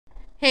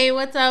Hey,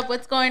 what's up?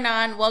 What's going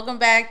on? Welcome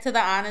back to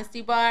the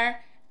Honesty Bar.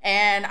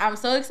 And I'm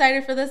so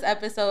excited for this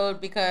episode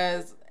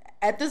because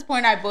at this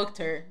point I booked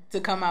her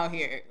to come out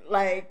here.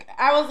 Like,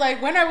 I was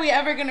like, when are we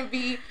ever going to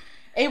be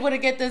able to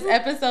get this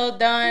episode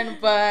done?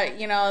 But,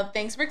 you know,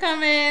 thanks for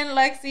coming,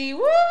 Lexi.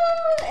 Woo!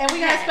 And we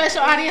got a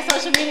special audience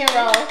social media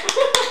role.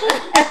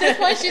 At this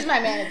point, she's my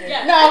manager.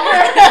 Yeah. No,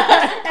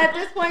 at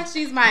this point,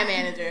 she's my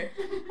manager.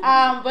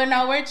 But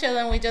no, we're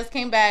chilling. We just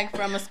came back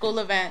from a school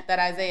event that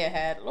Isaiah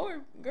had.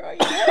 Lord, girl, you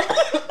good?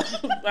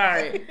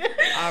 Sorry.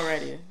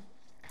 Already.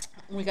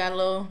 We got a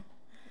little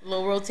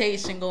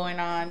rotation going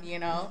on, you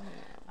know.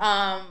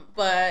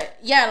 But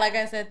yeah, like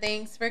I said,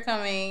 thanks for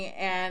coming.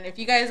 And if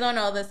you guys don't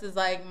know, this is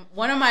like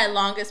one of my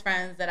longest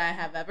friends that I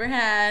have ever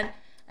had.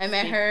 I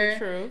met her.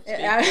 True. Speak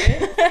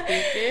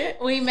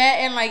it. We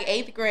met in like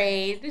 8th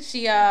grade.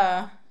 She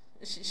had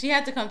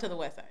to come to the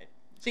West Side.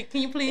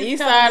 Can you please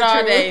East tell Side me the all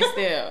truth? day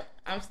still.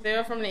 I'm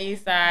still from the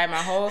East Side.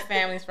 My whole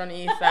family's from the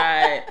East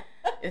Side.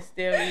 It's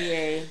still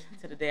EA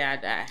to the day I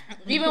die.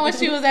 Even when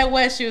she was at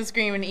West, she was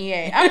screaming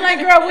EA. I'm like,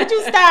 girl, would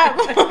you stop?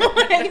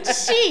 Like,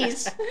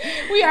 jeez.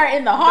 We are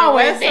in the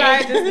hallway. The West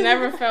Side just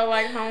never felt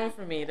like home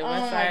for me. The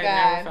West Side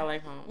never felt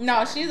like home.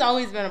 No, she's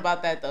always been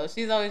about that, though.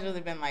 She's always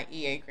really been, like,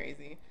 EA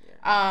crazy.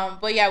 Yeah.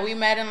 But, yeah, we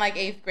met in, like,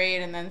 8th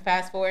grade, and then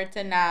fast forward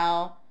to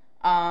now,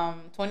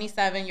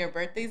 27. Your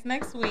birthday's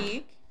next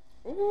week.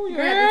 Ooh, you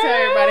had to tell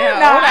everybody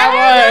how old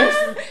I was.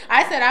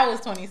 I said I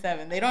was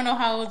 27. They don't know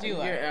how old you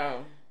are.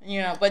 Oh. You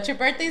know, but your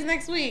birthday's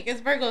next week. It's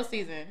Virgo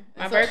season.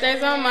 My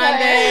birthday's on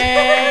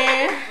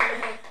Monday.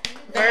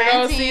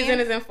 Virgo 19th.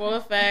 season is in full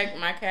effect.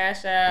 My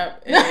Cash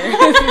App is...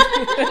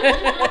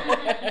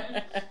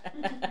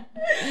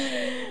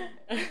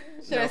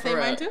 Should I say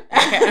mine too?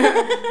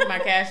 My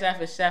Cash App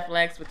is Chef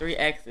Lex with 3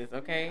 X's,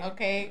 okay?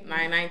 Okay.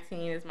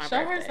 9/19 is my birthday.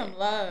 Show her some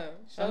love.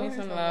 Show me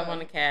some love on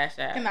the Cash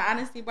App. Can the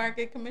Honesty Bar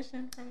get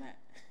commission from that?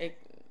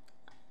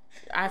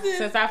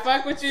 Since I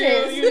fuck with you,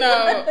 you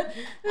know,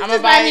 I'm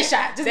gonna buy me a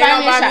shot. Just they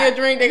gonna buy me a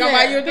drink. They gonna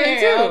buy you a drink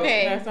too.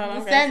 Okay. That's all I'm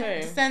gonna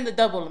say. Send the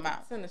double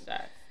amount. Send the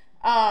shot.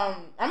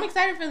 I'm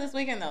excited for this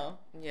weekend though.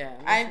 Yeah.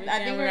 I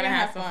think we're gonna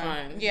have some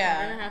fun. Yeah.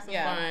 We're gonna have some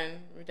fun.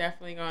 We're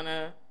definitely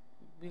gonna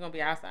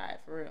be outside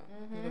for real.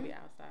 Mm-hmm. We're gonna be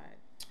outside.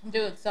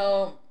 Dude,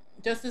 so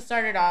just to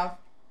start it off,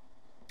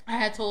 I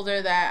had told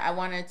her that I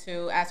wanted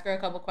to ask her a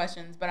couple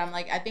questions, but I'm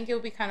like, I think it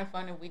would be kind of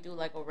fun if we do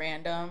like a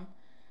random,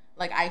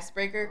 like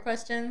icebreaker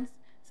questions.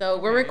 So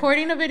we're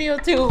recording a video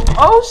too.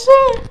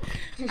 Oh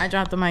shit! I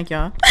dropped the mic,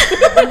 y'all.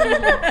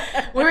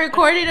 We're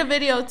recording a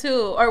video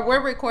too, or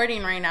we're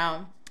recording right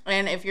now.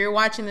 And if you're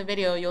watching the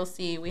video, you'll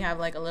see we have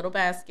like a little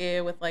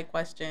basket with like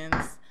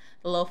questions,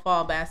 the little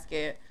fall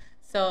basket.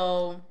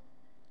 So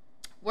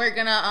we're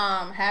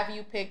gonna have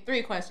you pick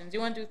 3 questions.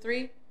 You want to do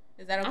 3?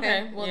 Is that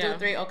okay? We'll do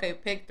 3. Okay,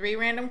 pick 3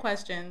 random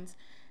questions,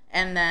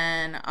 and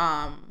then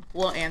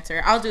we'll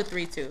answer. I'll do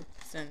 3 too,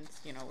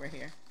 since you know we're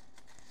here.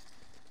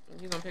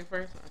 You gonna pick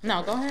first?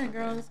 No, go ahead,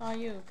 girl. It's all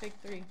you. Pick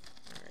 3. All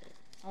right.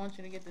 I want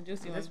you to get the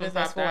juicy ones.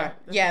 That's 4.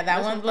 Yeah,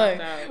 that one. Look,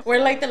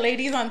 we're like the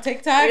ladies on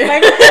TikTok.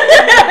 Like,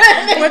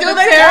 with the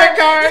tarot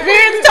card.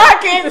 Spirits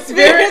talking.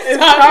 Spirits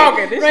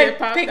talking. This right. Shit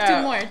popped Pick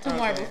out. 2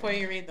 more before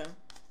you read them.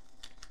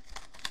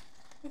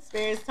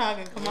 Spirits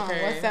talking. Come on.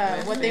 What's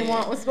up? What they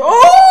want? What's that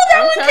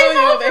one came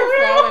out. They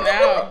falling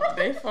out.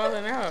 They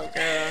falling out,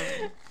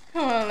 girl.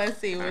 Come on. Let's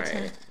see which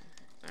one.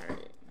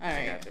 All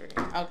right.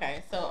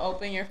 Okay, so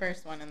open your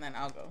first one and then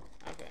I'll go.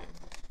 Okay.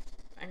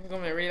 I'm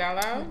going to read it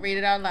out loud? Read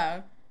it out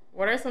loud.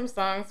 What are some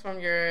songs from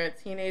your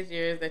teenage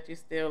years that you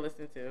still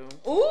listen to?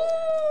 Ooh.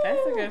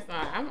 That's a good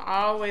song. I'm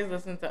always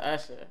listening to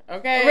Usher.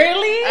 Okay?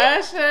 Really?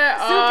 Usher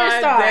all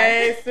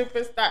day.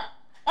 Superstar.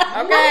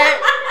 Okay?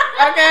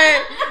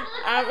 Okay?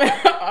 I'm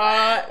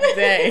all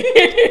day.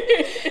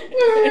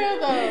 For real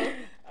though.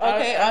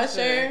 Okay,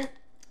 Usher.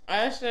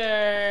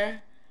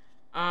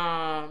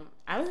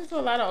 I listen to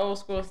a lot of old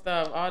school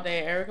stuff all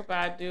day. Erykah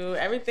Badu,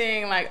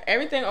 everything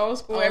old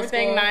school,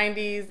 everything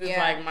 90s is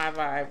like my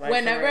vibe. Like,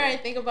 whenever I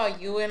think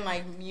about you and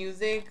like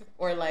music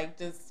or like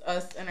just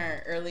us in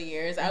our early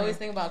years, I always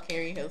think about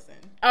Carrie Hilson.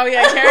 Oh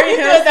yeah, Carrie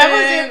Hilson. That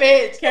was your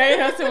bitch. Carrie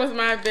Hilson was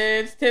my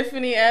bitch.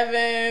 Tiffany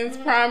Evans,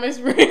 Promise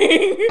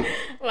Ring,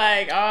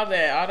 like all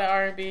the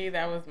R&B.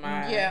 That was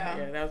my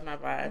that was my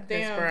vibe.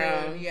 Chris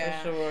Brown, for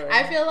sure.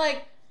 I feel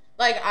like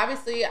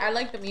obviously I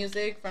like the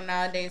music from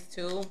nowadays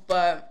too,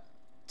 but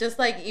just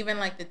like even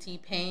like the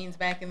T-Pains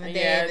back in the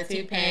day, the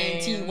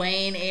T-Pain,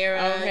 T-Wayne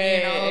era,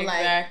 you know,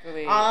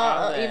 exactly.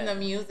 like even the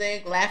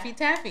music, Laffy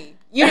Taffy,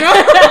 you know.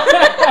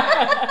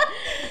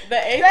 The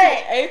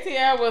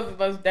ATL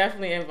was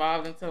definitely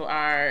involved into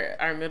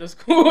our middle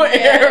school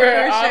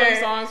era. All them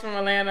songs from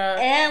Atlanta,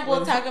 and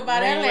we'll talk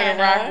about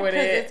Atlanta because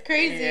it's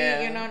crazy.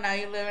 Yeah. You know, now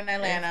you live in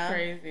Atlanta.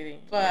 It's crazy.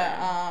 But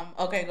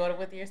okay, go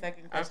with your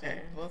second question.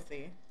 Okay. We'll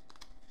see.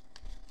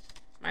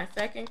 My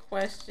second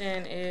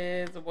question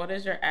is, what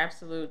is your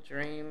absolute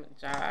dream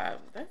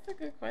job? That's a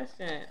good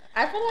question.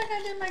 I feel like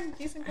I did like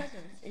decent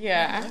questions.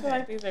 Yeah, I feel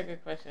like these are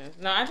good questions.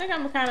 No, I think I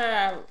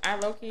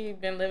low-key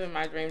been living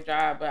my dream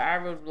job, but I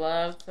would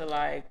love to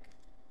like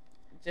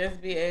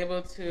just be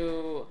able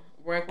to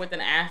work with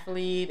an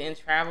athlete and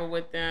travel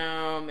with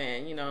them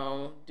and, you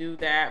know, do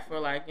that for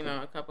like, you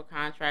know, a couple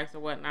contracts or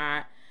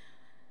whatnot.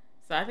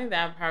 So I think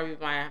that would probably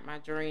be my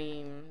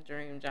dream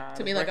job.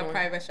 To be like a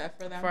private chef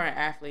for them? For an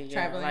athlete, yeah.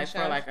 Traveling like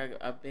chef? For like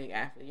a big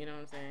athlete, you know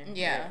what I'm saying?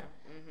 Yeah.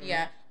 Mm-hmm.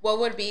 Yeah. What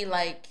would be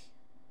like,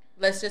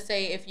 let's just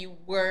say if you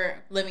were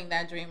living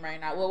that dream right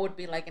now, what would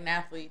be like an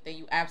athlete that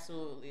you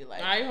absolutely like?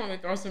 You want me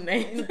to throw some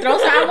names?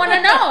 I want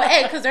to know.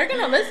 Hey, because they're going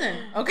to listen.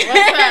 Okay?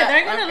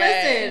 They're going to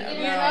listen.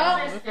 You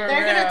know?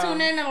 They're going to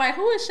tune in and like,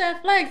 who is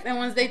Chef Lex? And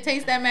once they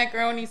taste that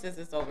macaroni, since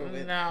it's over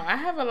with. No, I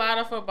have a lot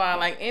of football.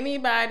 Like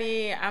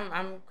anybody,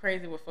 I'm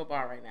crazy with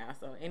football right now.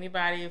 So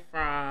anybody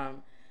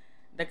from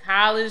the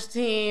college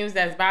teams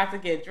that's about to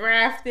get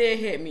drafted,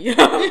 hit me up.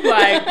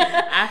 Like,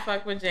 I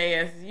fuck with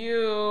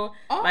JSU.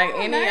 Like,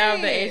 any of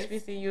the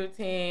HBCU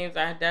teams,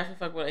 I definitely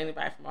fuck with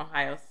anybody from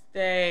Ohio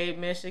State,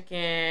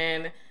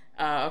 Michigan.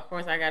 Of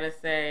course, I gotta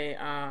say,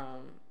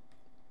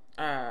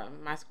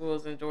 my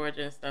schools in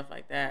Georgia and stuff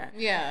like that.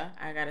 Yeah.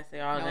 I gotta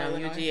say all of them,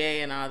 Illinois.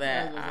 UGA and all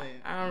that.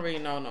 I don't really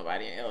know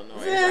nobody in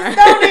Illinois.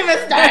 Don't even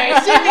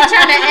start. She be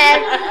trying to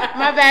act.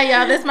 My bad,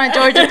 y'all. This my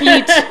Georgia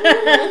peach.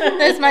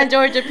 This my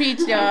Georgia peach,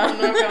 y'all.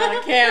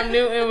 Cam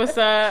Newton, what's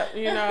up?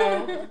 You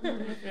know.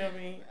 You feel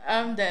me?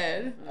 I'm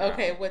dead. No.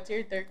 Okay, what's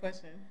your third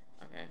question?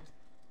 Okay.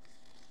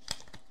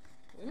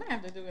 We might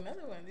have to do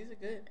another one. These are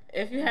good.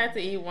 If you had to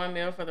eat one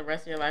meal for the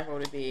rest of your life, what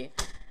would it be?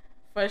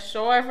 For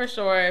sure,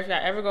 if y'all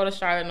ever go to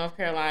Charlotte, North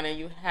Carolina,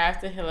 you have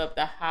to hit up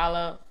the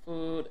Holla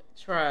food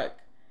truck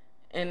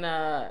in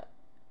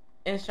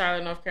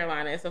Charlotte, North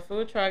Carolina. It's a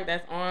food truck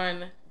that's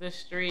on the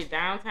street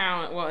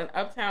downtown, well, in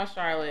uptown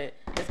Charlotte.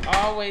 It's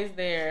always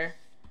there,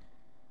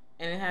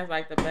 and it has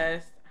like the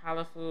best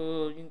Holla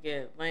food. You can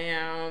get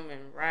lamb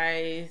and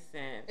rice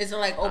and. Is it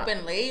like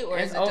open late or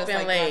is it just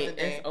like late? Throughout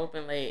the day? It's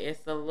open late.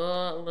 It's a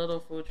little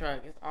food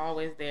truck. It's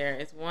always there.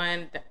 It's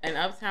one in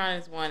uptown.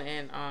 It's one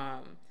in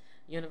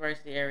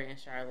University area in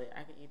Charlotte.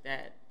 I can eat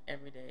that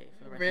every day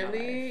for the rest of my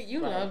life.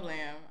 You love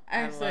lamb.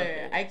 I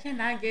swear. I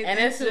cannot get and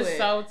into it. And it's just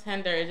so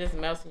tender. It just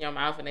melts in your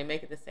mouth, and they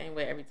make it the same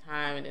way every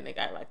time. And then they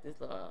got like this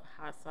little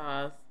hot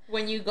sauce.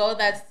 When you go,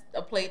 that's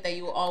a plate that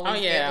you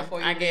always get before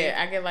you leave.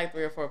 I get like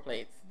 3 or 4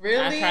 plates.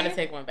 Really? I try to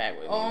take one back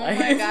with me. Oh like,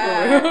 my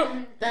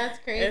god, that's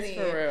crazy.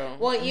 It's for real.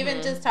 Well,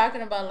 even just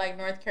talking about like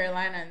North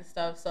Carolina and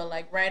stuff. So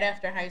like right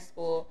after high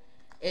school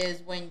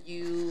is when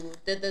you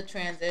did the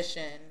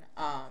transition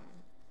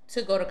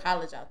to go to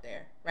college out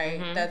there, right?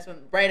 Mm-hmm. That's when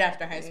right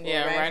after high school,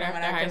 yeah, right?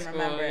 After high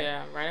school,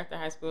 yeah, right after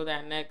high school.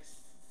 That next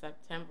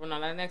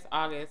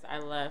August, I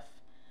left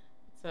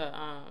to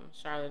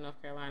Charlotte, North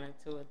Carolina,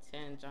 to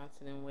attend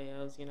Johnson and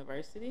Wales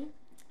University.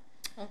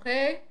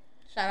 Okay,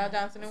 shout out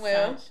Johnson and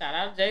Wales. Shout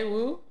out J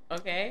Woo.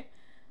 Okay,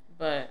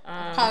 but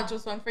college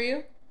was fun for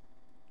you.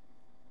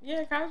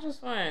 Yeah, college was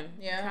fun.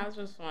 Yeah, college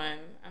was fun.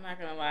 I'm not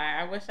gonna lie.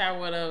 I wish I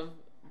would have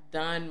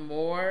done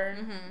more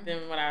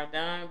than what I've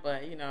done,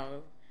 but you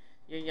know.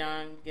 You're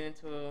young, you get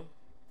into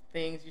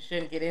things you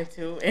shouldn't get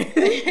into, and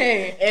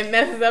it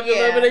messes up a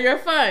little bit of your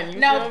fun.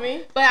 You feel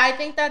me? But I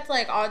think that's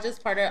like all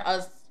just part of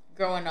us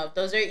growing up.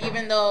 Those are,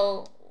 even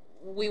though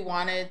we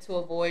wanted to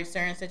avoid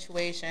certain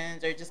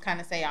situations or just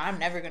kind of say, I'm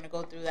never going to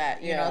go through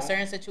that. You know,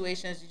 certain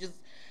situations, you just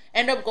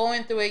end up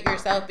going through it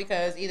yourself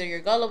because either you're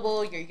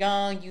gullible, you're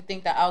young, you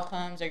think the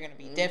outcomes are going to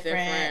be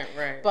different.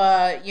 Right.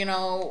 But, you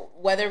know,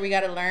 whether we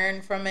got to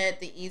learn from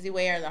it the easy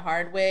way or the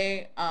hard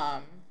way,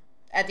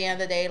 at the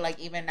end of the day, like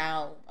even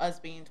now, us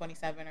being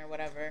 27 or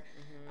whatever,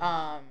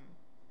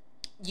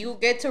 you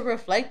get to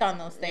reflect on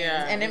those things,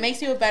 and it makes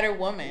you a better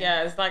woman.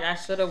 Yeah, it's like I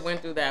should have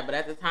went through that, but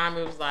at the time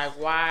it was like,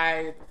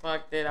 why the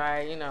fuck did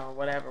I, you know,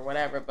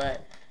 whatever.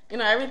 But you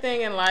know, everything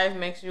in life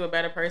makes you a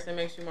better person,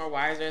 makes you more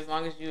wiser. As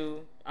long as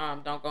you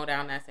don't go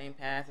down that same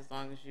path, as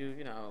long as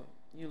you know,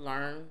 you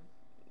learn.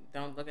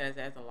 Don't look at it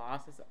as a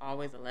loss. It's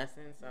always a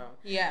lesson. So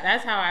yeah,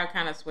 that's how I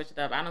kind of switched it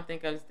up. I don't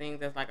think of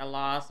things as like a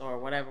loss or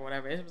whatever.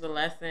 It was a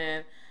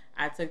lesson.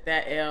 I took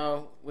that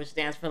L, which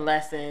stands for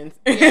lessons,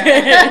 and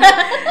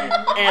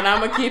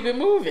I'm gonna keep it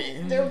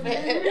moving. Stupid.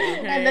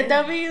 Okay. And the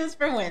W is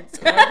for wins.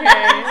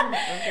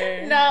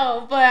 Okay.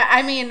 No, but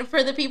I mean,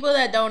 for the people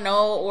that don't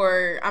know,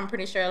 or I'm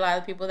pretty sure a lot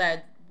of people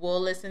that will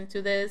listen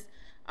to this.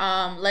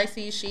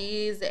 Lexi,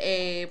 she's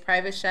a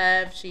private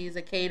chef. She's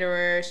a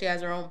caterer. She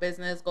has her own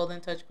business,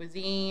 Golden Touch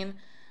Cuisine.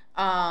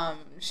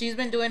 She's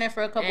been doing it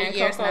for a couple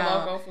years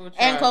now.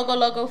 And Coco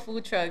Loco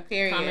Food Truck,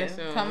 period.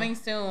 Coming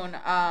soon.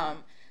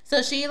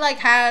 So she like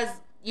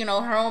has, you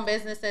know, her own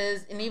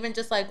businesses and even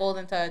just like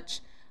Golden Touch.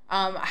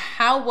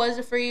 How was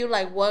it for you?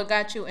 Like, what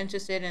got you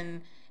interested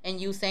in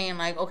you saying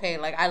like, okay,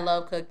 like I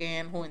love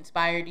cooking. Who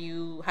inspired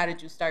you? How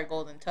did you start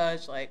Golden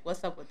Touch? Like,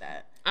 what's up with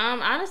that?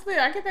 Honestly,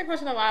 I get that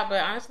question a lot,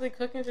 but honestly,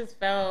 cooking just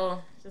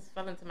fell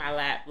into my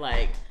lap.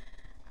 Like,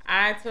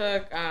 I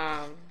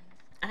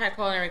had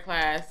culinary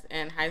class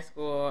in high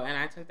school, and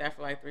I took that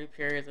for like 3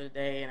 periods of the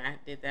day, and I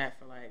did that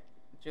for like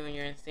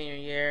junior and senior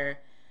year,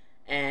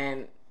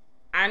 and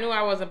I knew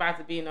I wasn't about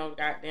to be no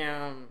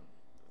goddamn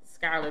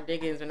Skylar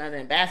Diggins or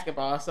nothing in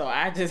basketball, so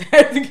I just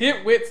had to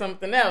get with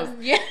something else.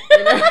 Yeah.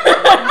 You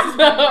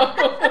know?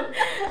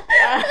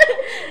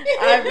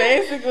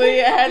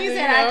 basically, I had he to,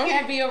 said, I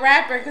can't be a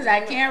rapper because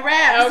I can't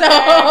rap. Okay, so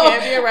I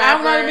can't be a rapper.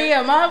 I'm going to be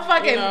a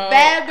motherfucking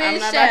bad bitch I'm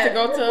not chef.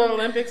 about to go to the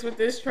Olympics with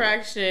this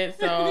track shit,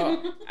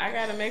 so I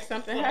got to make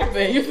something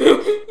happen. You feel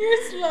me?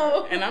 You're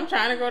slow. And I'm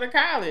trying to go to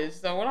college,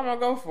 so what am I going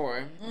to go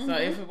for? So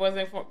if it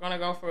wasn't going to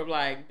go for,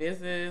 like,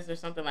 business or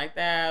something like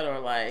that, or,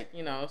 like,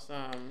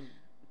 some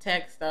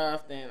tech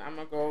stuff, then I'm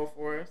going to go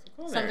for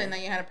something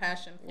that you had a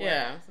passion for.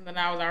 Yeah, something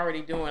I was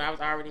already doing. I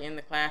was already in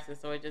the classes,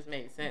 so it just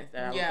made sense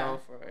that I would go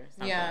for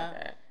something like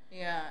that.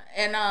 Yeah,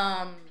 and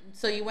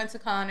so you went to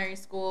culinary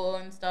school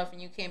and stuff,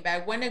 and you came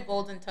back. When did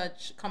Golden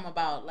Touch come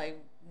about?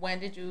 Like, when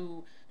did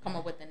you come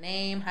up with the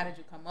name? How did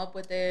you come up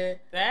with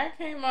it? That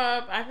came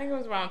up, I think it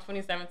was around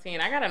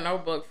 2017. I got a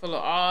notebook full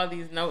of all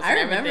these notes. I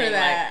remember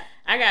that.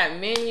 Like, I got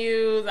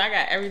menus. I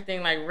got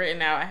everything like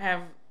written out. I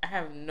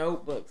have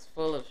notebooks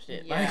full of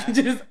shit. Yeah. Like just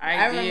ideas.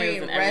 I remember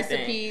and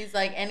recipes.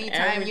 Like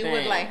anytime you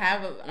would like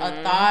have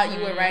a thought,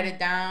 you would write it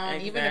down.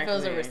 Exactly. Even if it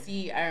was a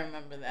receipt, I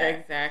remember that.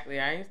 Exactly.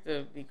 I used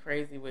to be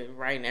crazy with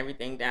writing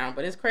everything down.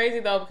 But it's crazy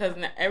though because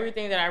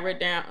everything that I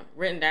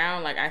written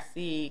down, like I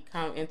see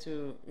come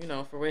into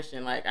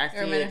fruition. Like I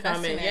see it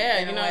coming. Yeah,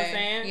 you know what I'm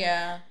saying?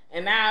 Yeah.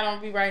 And now I don't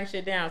be writing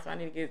shit down, so I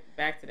need to get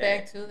back to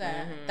that.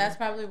 That's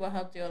probably what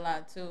helped you a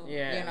lot too.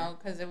 Yeah.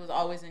 Because it was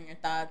always in your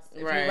thoughts.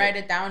 If you right. wait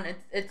it down,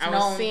 it's I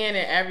known. was seeing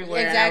it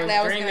everywhere. Exactly.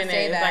 I was gonna dreaming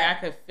say it. that. It's like I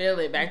could feel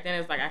it. Back then,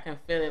 it's like I can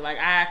feel it. Like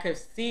I could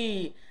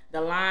see the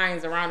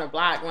lines around the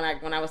block when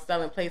I was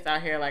selling plates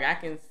out here. Like I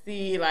can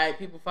see like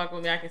people fucking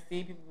with me. I can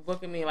see people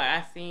booking me. Like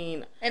I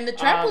seen. And the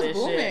trap was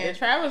booming. Shit. The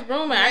trap was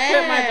booming. Man. I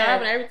quit my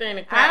job and everything.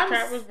 The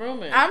trap was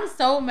booming. I'm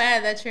so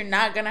mad that you're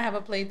not gonna have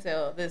a plate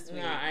sale this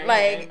week. No,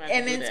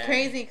 and it's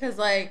crazy because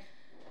like.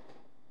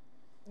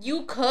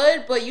 You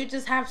could, but you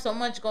just have so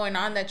much going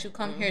on that you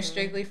come here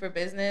strictly for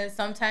business.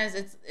 Sometimes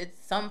it's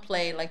some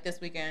play like this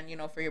weekend,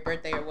 for your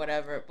birthday or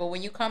whatever. But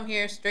when you come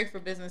here straight for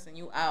business and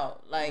you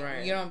out, like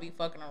you don't be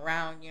fucking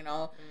around,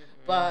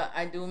 But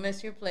I do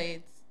miss your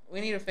plates.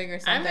 We need to figure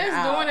something out.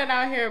 I miss doing it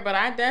out here, but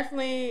I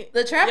definitely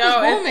the trap is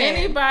booming. If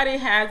anybody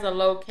has a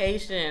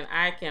location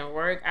I can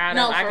work out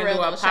of, I can do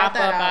a pop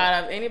up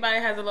out of. Anybody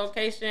has a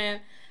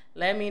location,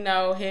 let me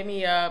know. Hit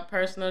me up,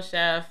 personal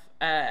chef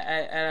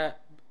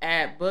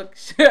at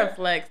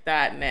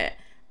bookcheflex.net.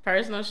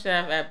 Personal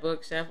chef at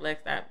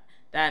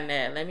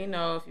bookcheflex.net. Let me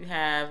know if you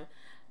have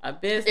a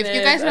business. If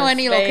you guys know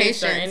any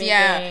locations,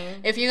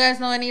 if you guys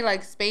know any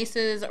like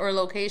spaces or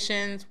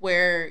locations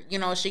where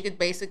she could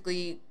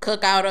basically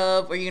cook out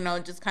of, or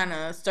just kind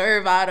of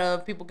serve out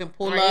of, people can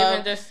pull up. Or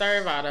even just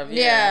serve out of.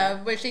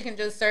 Yeah, where she can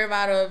just serve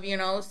out of,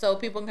 so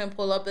people can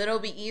pull up. It'll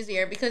be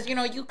easier because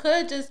you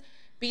could just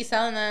be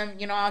selling them,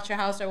 out your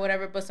house or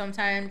whatever, but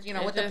sometimes,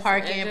 with the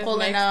parking,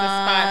 pulling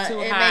up, it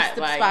makes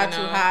the spot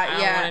too hot.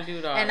 I don't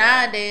do and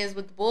nowadays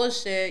with the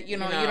bullshit, you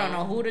don't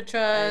know who to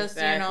trust,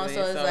 exactly.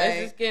 So it's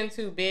it's just getting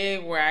too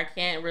big where I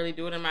can't really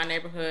do it in my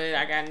neighborhood.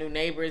 I got new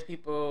neighbors,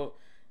 people,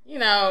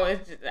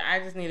 I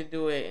just need to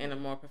do it in a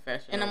more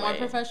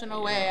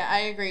professional way. I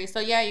agree. So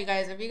yeah, you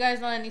guys, if you guys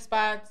know any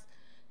spots,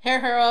 hit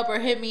her up or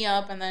hit me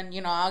up, and then,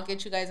 I'll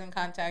get you guys in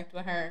contact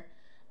with her.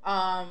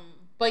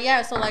 But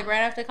yeah, so like right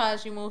after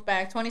college, you moved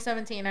back.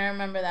 2017, I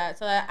remember that.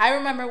 So I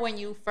remember when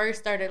you first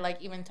started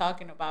like even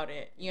talking about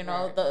it.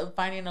 Right. The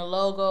finding a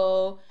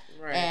logo,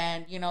 right.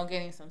 and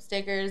getting some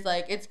stickers.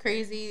 Like it's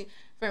crazy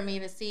for me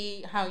to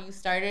see how you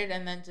started,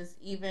 and then just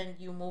even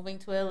you moving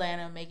to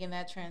Atlanta, making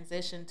that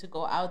transition to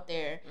go out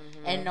there,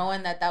 and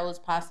knowing that was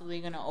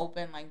possibly gonna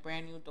open like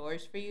brand new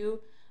doors for you.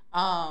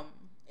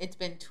 It's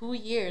been 2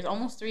 years,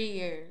 almost 3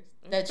 years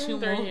that you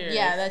moved.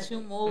 Yeah, that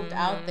you moved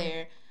out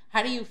there.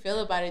 How do you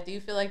feel about it? Do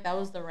you feel like that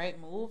was the right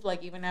move,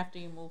 like even after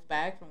you moved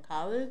back from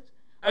college?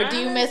 Or do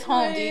you miss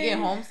home? Do you get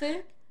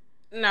homesick?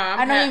 No,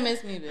 I know you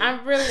miss me, bitch.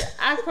 I'm really,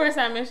 of course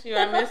I miss you.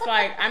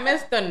 I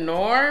miss the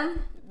norm.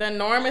 The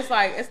norm is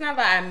like, it's not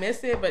that I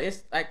miss it, but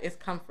it's like, it's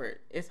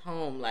comfort. It's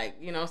home. Like,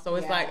 so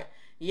it's like,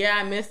 yeah,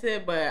 I miss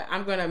it, but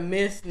I'm going to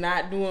miss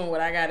not doing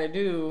what I got to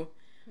do.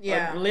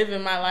 Yeah. Or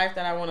living my life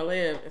that I want to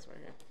live. It's right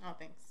here. Oh,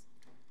 thanks.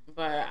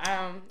 But,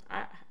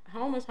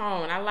 home is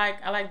home, and I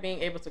like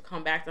being able to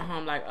come back to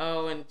home, like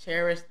and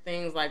cherish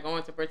things like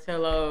going to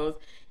Portillo's,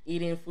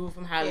 eating food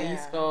from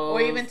Jalisco,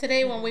 or even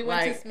today when we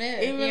went to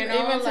Smith. Even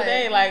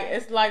today, like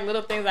it's like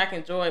little things I can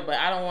enjoy, but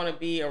I don't want to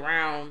be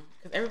around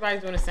because everybody's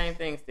doing the same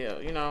thing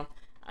still,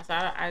 So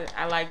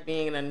I like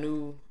being in a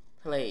new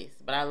place,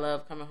 but I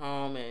love coming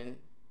home and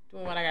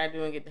doing what I gotta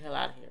do and get the hell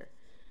out of here.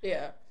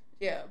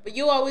 Yeah, but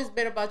you always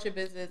been about your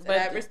business, and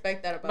I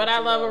respect that about you. But I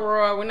love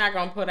Aurora. We're not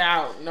gonna put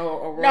out no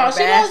Aurora. No,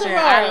 she loves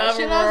Aurora. I love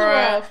she Aurora. loves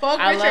Aurora. Fuck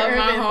I Richard love Urban,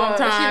 my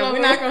hometown. We're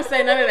not gonna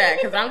say none of that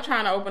because I'm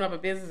trying to open up a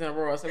business in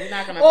Aurora, so we're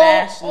not gonna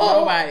bash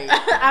nobody.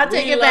 I'll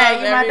take it back.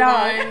 You my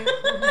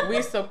dog.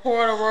 We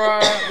support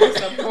Aurora. We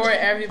support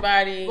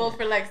everybody. Vote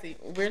for Lexi.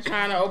 We're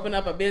trying to open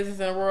up a business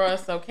in Aurora,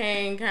 so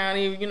Kane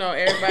County,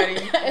 everybody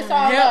it's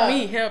all help up.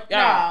 Me, help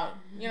y'all.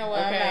 No, you know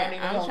what? Okay.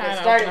 I'm trying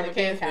to start open up in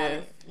the a King business.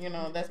 County.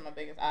 That's my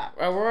biggest op.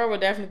 Aurora would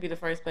definitely be the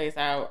first place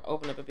I would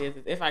open up a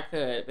business if I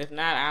could. If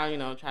not,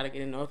 I'll try to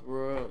get in North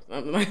Aurora or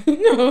something like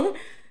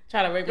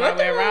try to work my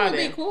way around it.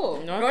 Would be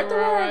cool. North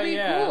Aurora would be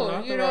cool.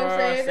 North you know what I'm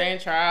saying?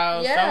 St.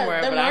 Charles,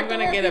 somewhere. But I'm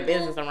gonna get a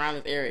business around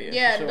this area.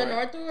 Yeah, sure. The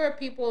North Aurora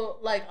people,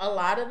 like a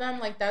lot of them,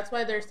 like that's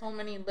why there's so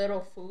many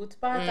little food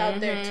spots out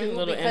there too,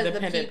 little because the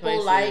people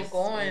places. like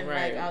going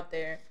like out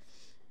there.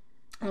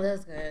 Oh,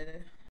 that's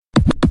good.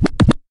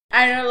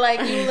 I know,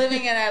 like you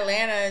living in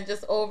Atlanta, and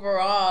just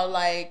overall,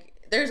 like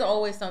there's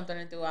always something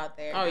to do out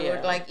there. Oh dude.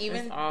 yeah, like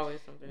even there's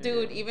always something.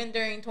 Dude, to do. even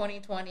during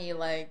 2020,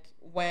 like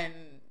when.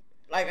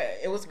 Like,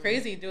 it was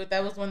crazy, dude.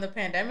 That was when the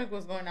pandemic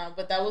was going on.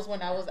 But that was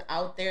when I was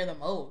out there the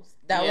most.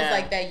 That was,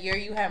 like, that year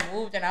you had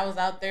moved. And I was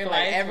out there,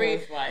 like,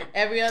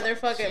 every other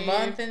fucking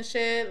month and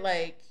shit.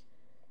 Like,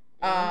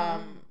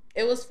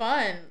 it was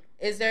fun.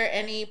 Is there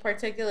any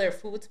particular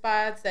food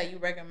spots that you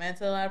recommend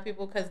to a lot of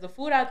people? Because the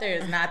food out there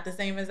is not the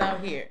same as out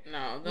here.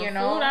 No, the food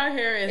out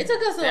here is it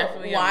took us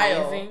definitely a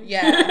while. Amazing.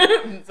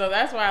 Yeah. So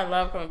that's why I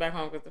love coming back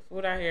home. Because the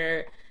food out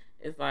here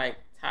is, like,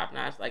 top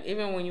notch. Like,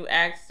 even when you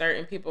ask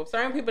certain people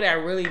that I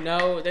really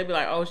know, they be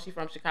like, oh, she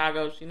from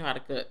Chicago, she know how to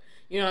cook.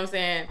 You know what I'm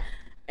saying?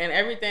 And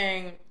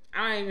everything's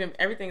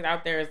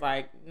out there is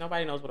like,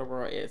 nobody knows what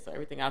Aurora is, so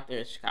everything out there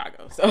is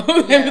Chicago. So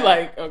they be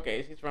like,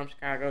 okay, she's from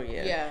Chicago,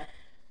 yeah.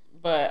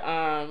 But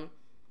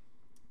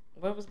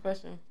what was the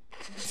question?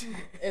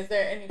 Is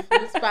there any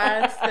food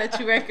spots that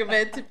you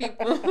recommend to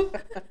people?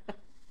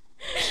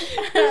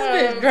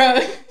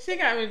 She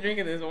got me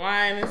drinking this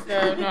wine and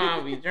stuff. No,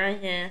 I'll be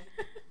drinking.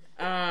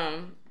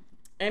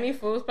 Any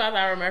food spots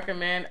I would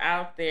recommend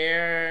out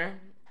there?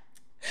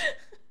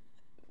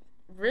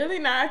 Really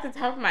not at the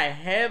top of my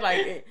head.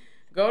 Like,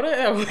 go to. I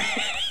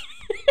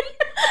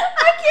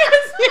can't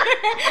see her.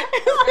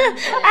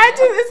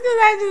 It's because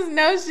I just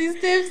know she's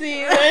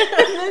tipsy.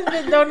 This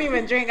bitch don't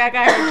even drink. I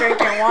got her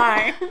drinking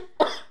wine.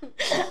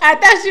 I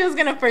thought she was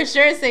gonna for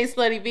sure say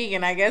slutty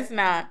vegan. I guess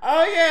not.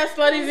 Oh yeah,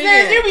 slutty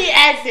vegan. You be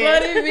acting.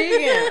 Slutty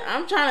vegan.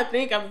 I'm trying to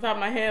think off the top of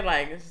my head.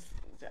 Like,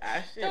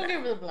 don't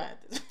give her the blind.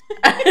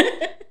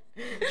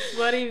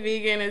 Slutty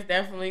vegan is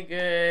definitely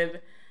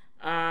good.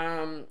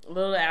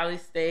 Little Alley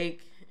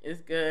steak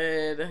is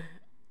good.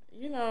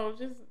 You know,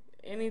 just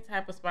any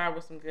type of spot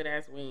with some good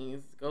ass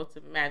wings. Go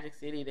to Magic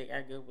City; they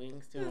got good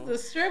wings too.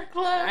 This is a strip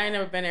club. I ain't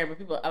never been there,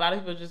 but a lot of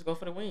people just go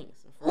for the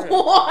wings. For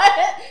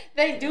what?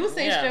 They do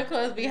say strip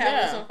clubs be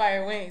having some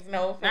fire wings.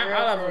 No, not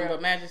all of them,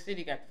 but Magic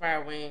City got the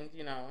fire wings.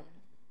 You know,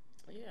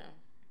 yeah.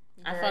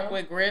 Girl. I fuck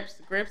with Grips.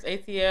 Grips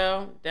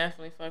ATL.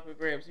 Definitely fuck with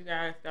Grips. You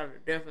guys gotta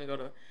definitely go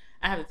to.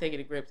 I have to take you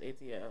to Grips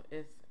ATL.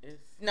 It's.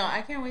 No,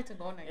 I can't wait to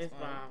go next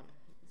month. Bomb.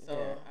 So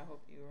I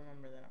hope you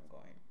remember that I'm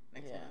going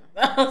next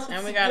month.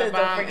 And we got a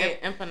bomb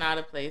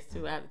empanada place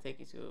too. I have to take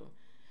you to.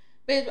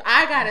 Bitch,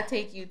 I gotta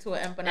take you to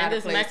an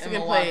empanada place in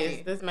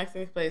Milwaukee. This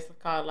Mexican place is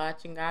called La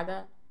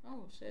Chingada.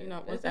 Oh shit! You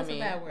know what's that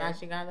mean? A bad word. La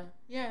Chingada.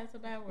 Yeah, it's a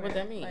bad word. What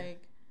that mean?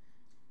 Like.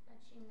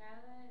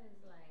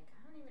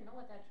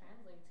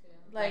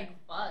 Like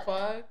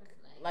fuck,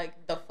 like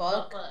the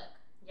fuck.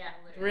 Yeah,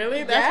 literally.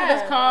 Really? That's what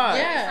it's called.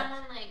 Yeah.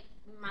 Someone like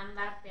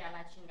mandarte a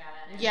la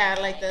chingada. Yeah,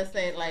 like they'll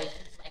say like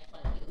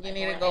you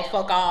need to go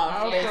fuck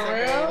off. Oh, basically. for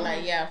real?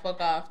 Like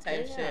fuck off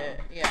type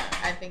shit. Yeah,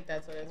 I think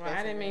that's what it's. Well,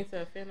 I didn't mean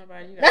to offend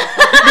nobody. You no,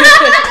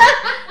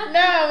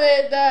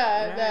 man,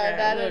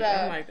 no.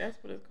 I'm like,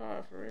 that's what it's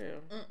called for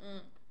real.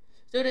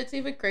 Dude, it's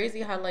even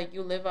crazy how like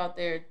you live out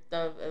there.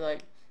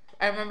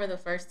 I remember the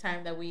first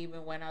time that we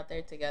even went out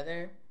there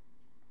together.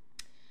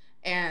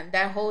 And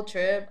that whole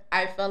trip,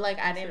 I felt like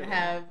I didn't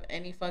have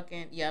any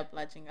fucking... Yup,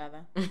 La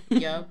Chingada.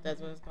 Yup,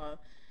 that's what it's called.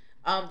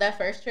 That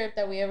first trip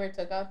that we ever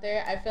took out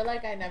there, I feel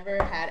like I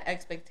never had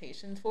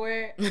expectations for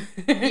it.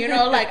 You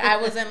know, like, I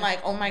wasn't like,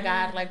 oh my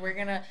God, like, we're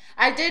gonna...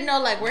 I did know,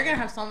 like, we're gonna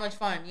have so much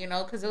fun, you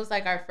know? Because it was,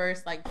 like, our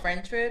first, like,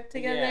 friend trip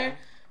together. Yeah.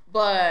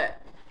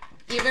 But...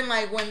 Even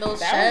like when those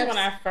chefs... That was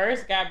when I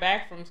first got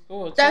back from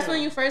school, too. That's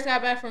when you first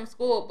got back from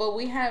school. But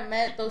we had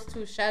met those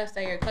two chefs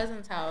at your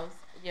cousin's house.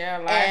 Yeah,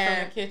 live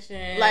from the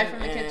kitchen. Live from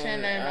the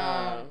kitchen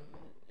and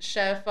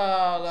Chef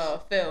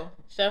Phil.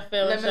 Chef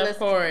Phil and Chef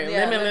Corey.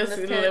 Limitless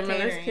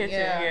Kitchen,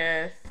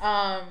 yes.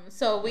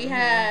 So we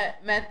had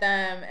met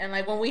them, and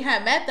like when we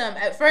had met them,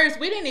 at first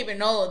we didn't even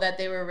know that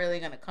they were really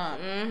gonna come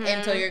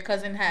until your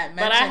cousin had mentioned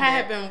it. But I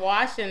had been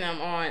watching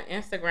them on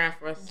Instagram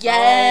for so long.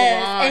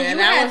 And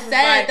you had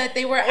said that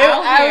they were out here.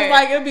 I was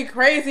like, it'd be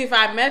crazy if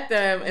I met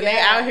them and they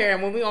out here,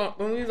 and when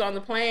we was on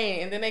the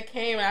plane, and then they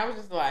came, and I was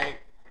just like,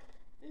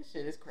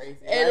 shit is crazy.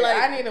 Like,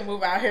 I need to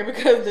move out here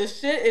because the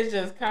shit is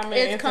just coming.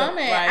 It's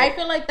coming. I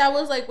feel like that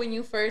was like when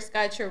you first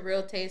got your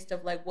real taste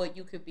of like what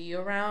you could be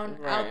around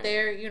out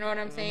there. You know what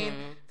I'm saying?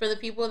 For the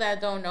people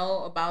that don't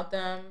know about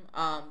them,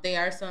 they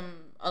are some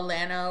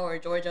Atlanta or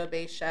Georgia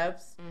based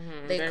chefs.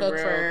 They cook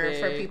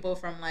for people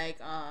from like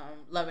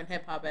Love and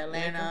Hip Hop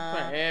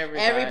Atlanta.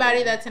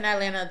 Everybody that's in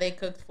Atlanta, they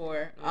cooked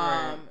for.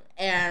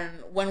 And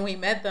when we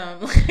met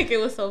them, like it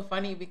was so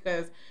funny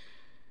because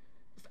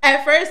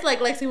At first,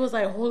 like Lexi was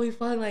like, "Holy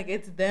fuck, like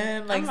it's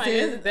them!" Like,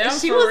 it's them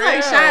she for was like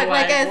real. shocked,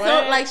 like and what?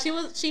 so like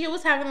she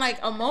was having like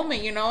a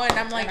moment, you know, and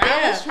I'm like, and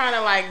yeah. I was trying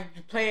to like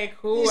play it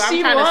cool. I'm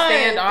She trying to was,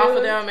 stand off of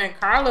dude. them, and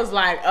Carla's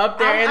like up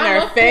there in I'm their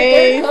up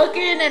face, there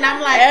cooking, and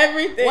I'm like,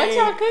 everything. what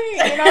y'all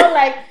cooking? You know,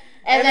 like,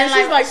 and then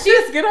she's like,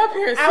 sis, get up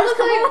here. Sis, I was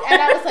come like, on.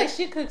 and I was like,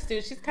 she cooks,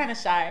 dude. She's kind of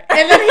shy.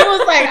 And then he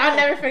was like, I'll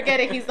never forget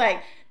it. He's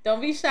like, don't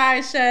be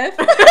shy, chef.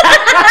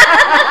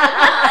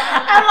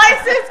 I'm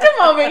like, sis,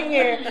 come over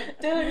here.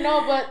 Dude,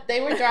 no, but they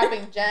were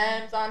dropping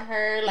gems on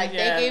her. Like, they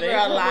gave her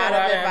a lot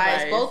of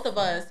advice. Both of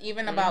us,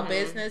 even about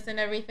business and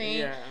everything.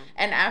 Yeah.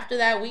 And after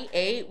that, we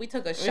ate. We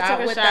took a shot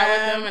with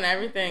them and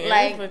everything.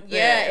 Like,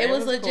 it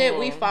was legit. Cool.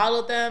 We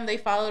followed them. They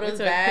followed us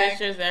back. We took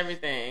pictures,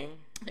 everything.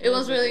 It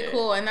was really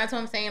cool, and that's what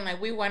I'm saying. Like,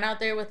 we went out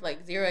there with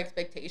like zero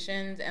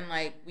expectations, and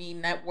like we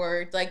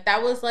networked. Like,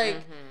 that was like,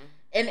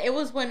 and it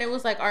was when it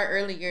was like our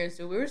early years,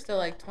 so we were still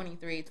like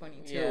 23,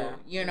 22,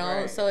 you know.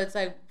 Right. So it's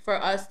like for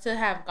us to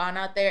have gone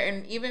out there,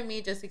 and even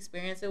me just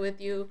experience it with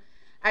you.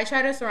 I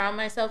try to surround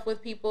myself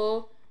with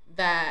people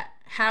that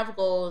have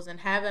goals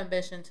and have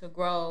ambition to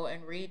grow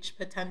and reach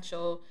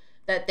potential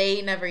that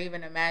they never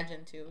even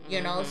imagined to,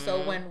 you know.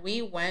 So when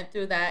we went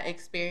through that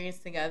experience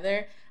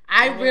together,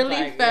 I really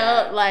like,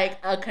 felt like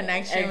a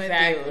connection with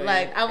you.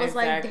 Like, I was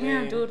like,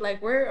 damn, dude, like,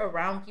 we're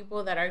around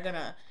people that are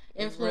gonna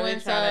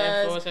influence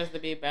us to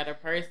be a better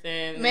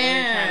person. Man,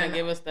 really trying to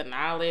give us the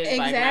knowledge.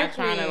 Like, not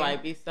trying to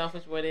like be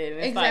selfish with it.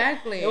 And it's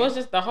like, it was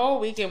just, the whole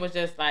weekend was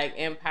just like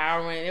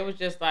empowering. It was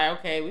just like,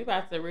 okay, we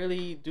about to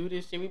really do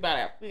this shit. We got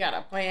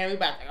a plan. We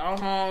about to go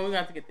home. We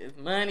got to get this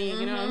money.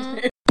 You know what I'm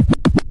saying?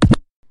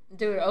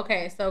 Dude,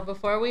 okay, so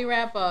before we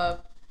wrap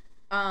up,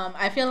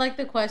 I feel like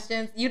the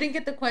questions, you didn't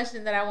get the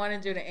question that I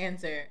wanted you to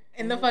answer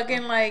in the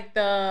fucking like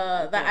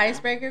the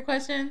icebreaker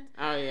question.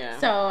 Oh yeah.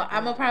 So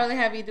I'm gonna probably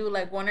have you do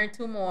like one or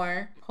two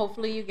more.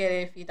 Hopefully you get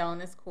it. If you don't,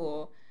 it's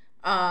cool.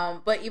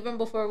 But even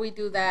before we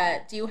do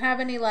that, do you have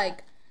any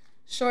like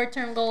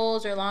short-term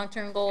goals or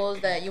long-term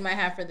goals that you might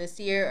have for this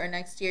year or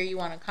next year you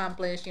want to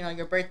accomplish? You know,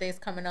 your birthday's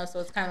coming up,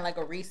 so it's kind of like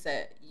a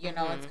reset. You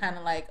know, it's kind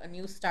of like a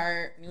new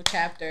start, new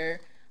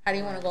chapter. How do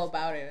you want to go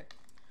about it?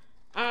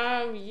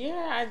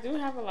 Yeah, I do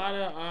have a lot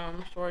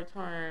of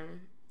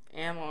short-term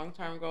and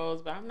long-term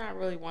goals, but I'm not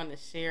really one to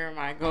share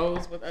my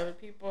goals with other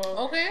people.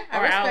 Okay,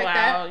 I respect out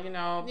loud, that. You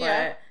know,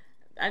 but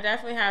I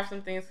definitely have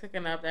some things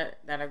cooking up that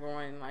are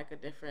going in like a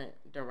different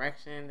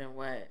direction than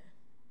what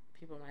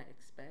people might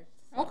expect.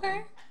 So,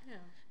 okay. Yeah.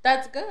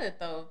 That's good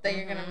though, that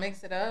you're gonna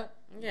mix it up.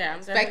 Yeah, I'm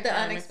expect the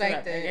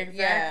unexpected.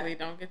 Exactly. Yeah.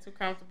 Don't get too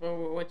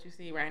comfortable with what you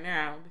see right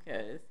now,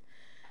 because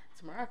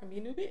tomorrow can be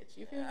a new bitch.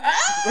 You feel me?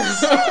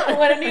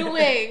 What a new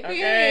way.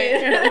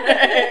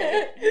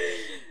 Okay.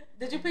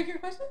 Did you pick your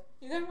question?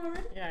 You got one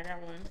already? Yeah, I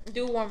got one.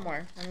 Do one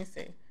more. Let me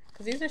see.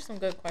 Because these are some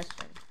good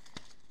questions.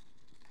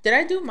 Did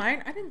I do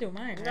mine? I didn't do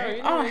mine. Right? No,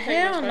 you didn't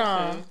hell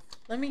no.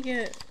 Let me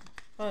get.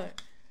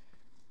 Fuck.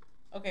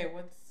 Okay,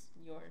 what's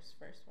yours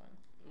first one?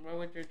 What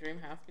would your dream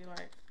house be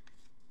like?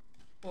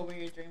 What would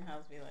your dream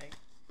house be like?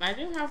 My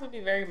dream house would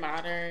be very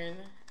modern.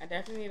 I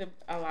definitely need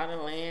a lot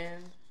of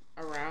land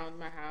around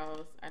my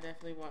house. I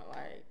definitely want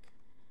like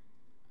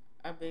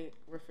a big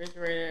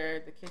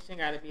refrigerator. The kitchen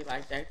got to be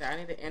like decked out. I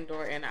need an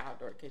indoor and an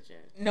outdoor kitchen.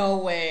 No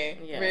way.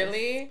 Yes.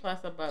 Really? Plus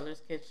a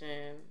butler's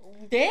kitchen.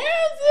 Damn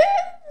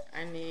it.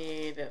 I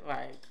need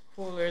like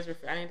coolers.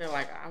 I need to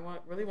like,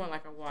 really want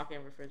like a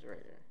walk-in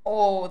refrigerator.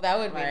 Oh, that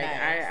would like, be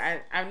nice.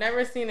 I've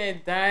never seen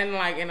it done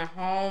like in a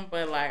home,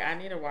 but like I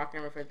need a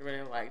walk-in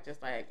refrigerator, like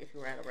just like if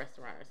you were at a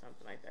restaurant or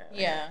something like that.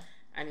 Like, yeah.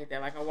 I need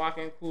that, like a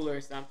walk-in cooler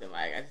or something.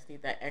 Like I just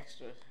need that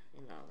extra,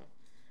 you know,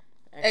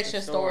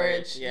 extra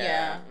storage.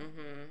 Yeah.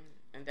 Mm-hmm.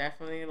 And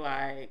definitely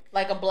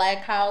like a black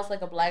house,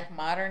 like a black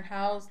modern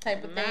house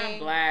type of thing. Not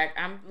black.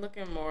 I'm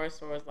looking more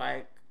towards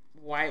like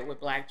white with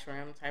black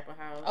trim type of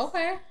house.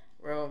 Okay.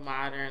 Real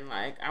modern.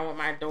 Like I want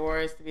my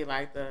doors to be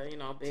like the, you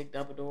know, big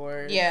double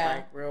doors. Yeah.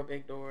 Like real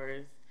big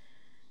doors.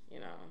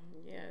 You know.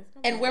 Yeah. It's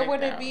gonna and where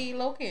would it be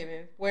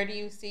located? Where do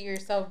you see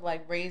yourself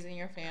like raising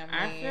your family?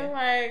 I feel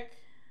like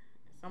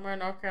somewhere in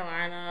North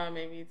Carolina,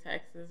 maybe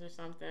Texas or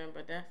something,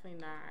 but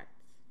definitely not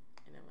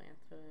in Atlanta.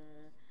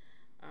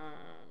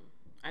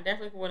 I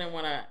definitely wouldn't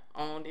want to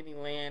own any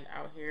land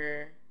out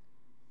here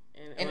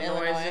in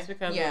Illinois just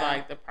because of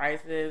like the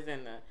prices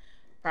and the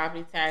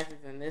property taxes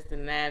and this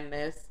and that and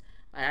this.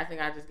 Like I think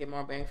I just get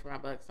more bang for my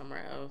buck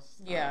somewhere else.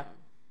 Yeah.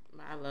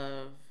 I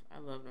love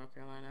North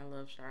Carolina. I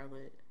love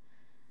Charlotte.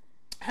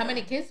 How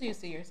many kids do you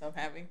see yourself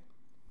having?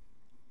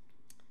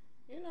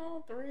 You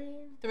know, 3.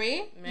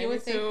 3? Maybe you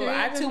would say 2. 3?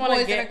 I just 2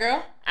 boys and a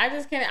girl? I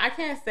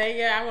can't say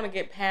yet. I want to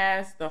get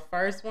past the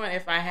first one.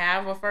 If I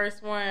have a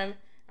first one,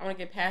 I want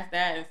to get past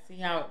that and see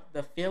how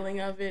the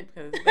feeling of it,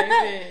 because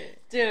baby,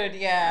 dude,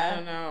 yeah, I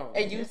don't know.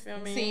 And you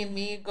seen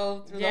me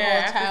go through the whole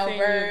after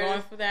childbirth, you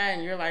going through that,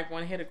 and you're like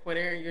one hit a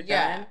quitter, you're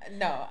done.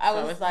 No, I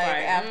was like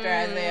after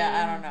Isaiah,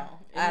 I don't know.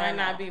 It might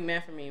not be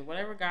meant for me.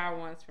 Whatever God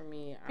wants for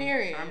me,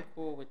 I'm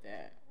cool with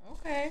that.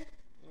 Okay.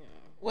 Yeah.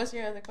 What's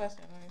your other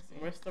question? Let me see.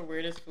 What's the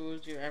weirdest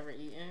food you ever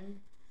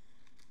eaten?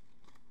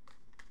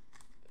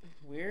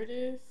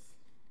 Weirdest?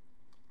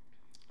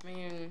 I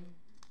mean,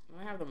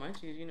 when I have the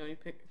munchies, you know, you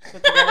put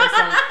together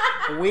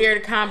some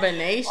weird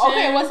combination.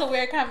 Okay, what's a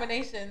weird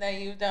combination that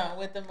you've done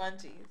with the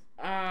munchies?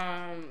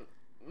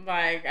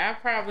 Like I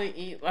probably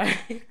eat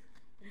like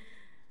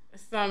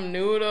some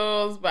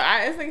noodles, but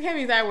it can't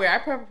be that weird. I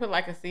probably put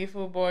like a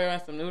seafood boil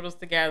and some noodles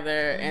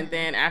together, and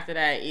then after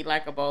that, eat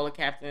like a bowl of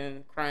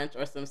Captain Crunch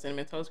or some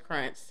Cinnamon Toast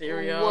Crunch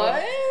cereal.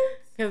 What?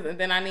 Because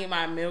then I need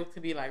my milk to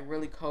be like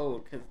really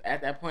cold, because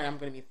at that point I'm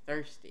gonna be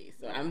thirsty.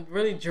 So I'm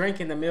really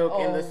drinking the milk,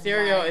 and the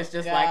cereal is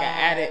just like an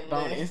added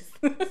bonus.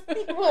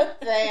 What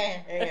the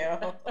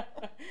hell?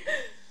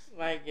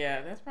 Like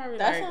that's probably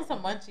that's on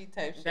some munchie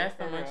type shit. That's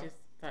some munchie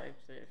type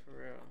shit for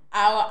real.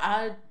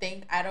 I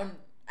think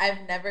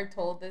I've never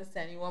told this to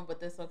anyone, but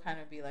this will kind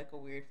of be like a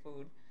weird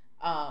food.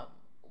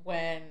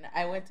 When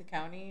I went to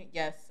county,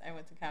 yes, I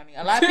went to county.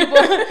 A lot of people,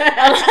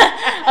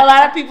 a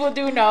lot of people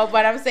do know,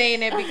 but I'm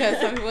saying it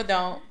because some people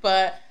don't.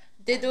 But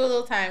did do a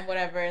little time,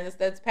 whatever.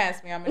 That's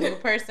past me. I'm a new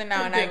person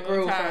now, and I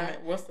grew from it.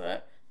 What's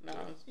up? No,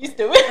 you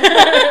stupid.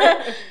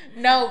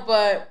 No,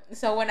 but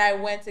so when I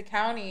went to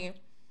county,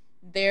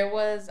 there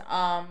was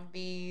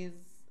these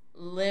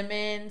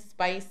lemon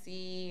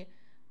spicy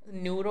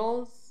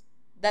noodles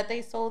that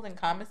they sold in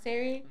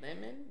commissary.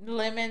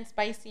 Lemon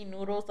spicy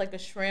noodles, like a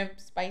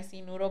shrimp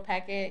spicy noodle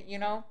packet, you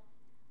know?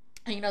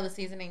 And you know the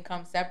seasoning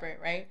comes separate,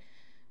 right?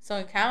 So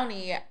in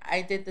county,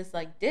 I did this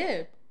like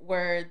dip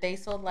where they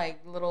sold like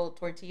little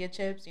tortilla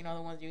chips, you know,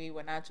 the ones you eat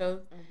with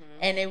nachos.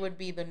 And it would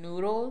be the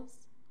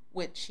noodles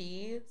with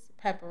cheese,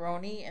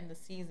 pepperoni, and the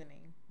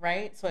seasoning,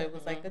 right? So it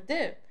was like a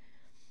dip.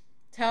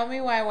 Tell me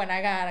why when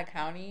I got out of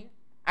county,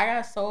 I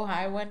got so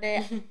high one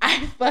day,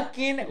 I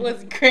fucking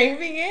was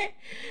craving it.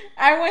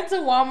 I went to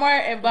Walmart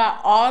and bought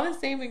all the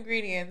same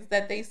ingredients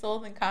that they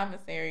sold in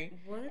commissary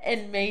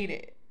and made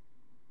it.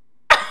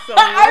 So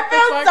I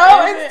felt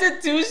so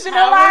institutionalized.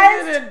 How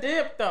is it a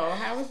dip, though?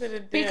 How is it a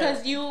dip?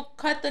 Because you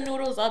cut the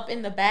noodles up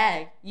in the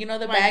bag. You know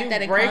the bag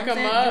that it comes in?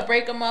 You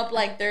break them up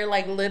like they're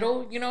like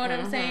little. You know what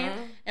I'm saying?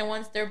 And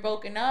once they're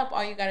broken up,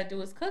 all you got to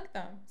do is cook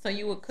them. So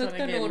you would cook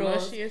the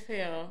noodles. Mushy as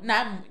hell.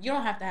 You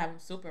don't have to have them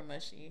super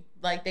mushy.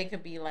 Like they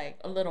could be like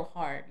a little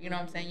hard. You know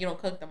what I'm saying? You don't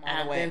cook them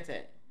all the way.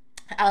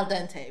 Al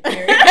dente,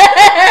 period.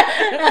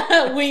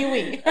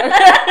 Oui.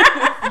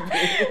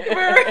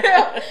 For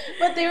real.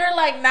 But they were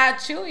like not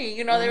chewy,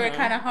 you know, they were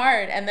kind of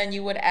hard. And then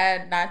you would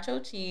add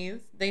nacho cheese.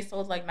 They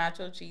sold like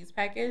nacho cheese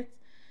packets.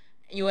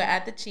 You would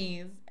add the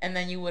cheese, and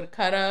then you would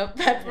cut up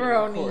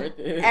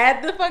pepperoni,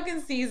 add the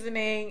fucking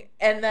seasoning,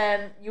 and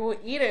then you would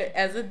eat it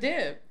as a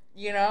dip,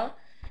 you know?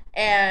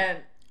 And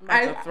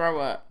I'm about to throw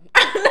up.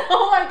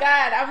 Oh my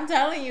God, I'm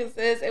telling you,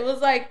 sis. It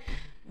was like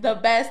the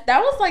best.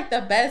 That was like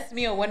the best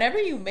meal. Whenever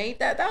you made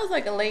that was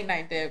like a late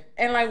night dip.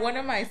 And like one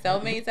of my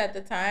cellmates at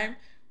the time,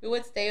 we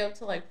would stay up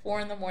till like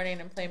 4 a.m.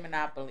 and play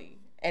Monopoly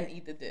and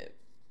eat the dip.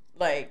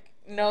 Like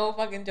no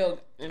fucking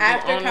joke.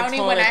 After county,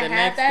 when I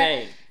had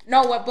that,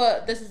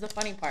 but this is the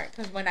funny part,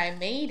 because when I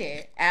made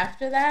it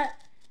after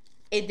that,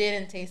 it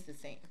didn't taste the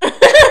same.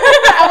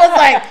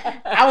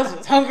 I was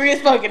just hungry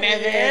as fucking that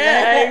day.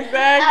 Yeah,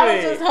 exactly. I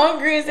was just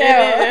hungry as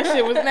hell. That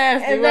shit was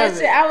nasty. And that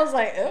shit, I was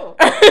like, ew.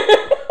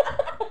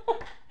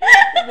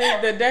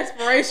 The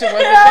desperation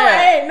wasn't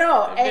there.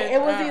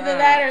 It was either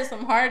that or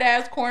some hard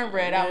ass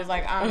cornbread. I was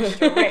like, I'm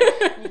straight.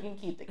 You can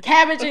keep the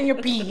cabbage and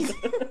your peas.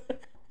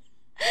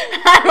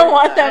 I don't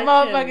want that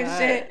motherfucking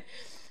shit.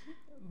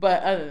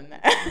 But other than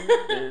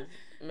that.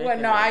 Well,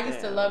 no, I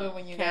used to love it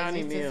when you guys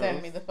used to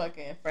send me the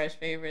fucking fresh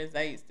favorites.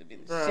 That used to be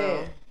the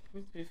shit. We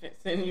used to be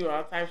sending you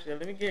all type of shit.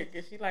 Let me get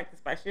she like the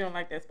spice. She don't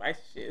like that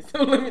spicy shit.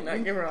 So let me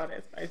not give her all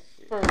that spicy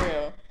shit. For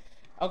real.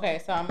 Okay,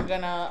 so I'm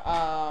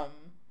gonna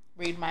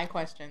read my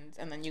questions,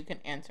 and then you can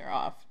answer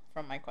off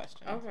from my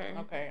questions.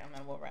 Okay, and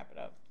then we'll wrap it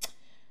up.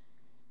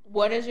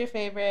 What is your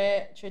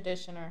favorite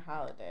tradition or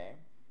holiday?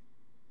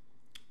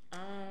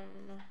 I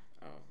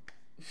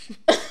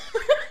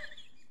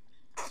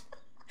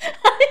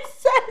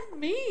said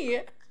me.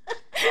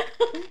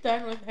 I'm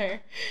done with her.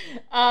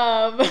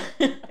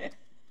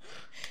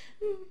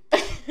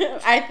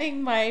 I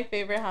think my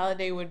favorite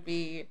holiday would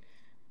be,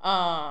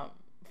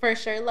 for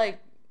sure, like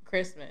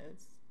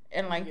Christmas.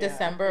 And like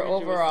December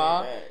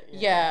overall.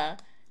 Yeah.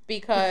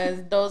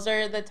 Because those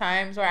are the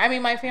times where, I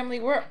mean, my family,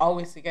 we're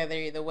always together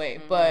either way,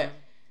 but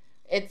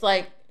it's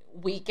like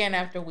weekend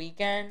after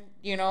weekend,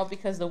 you know,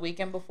 because the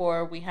weekend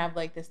before we have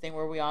like this thing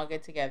where we all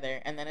get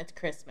together, and then it's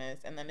Christmas,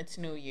 and then it's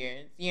New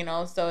Year's, you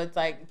know, so it's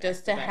like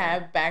just to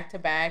have back to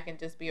back and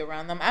just be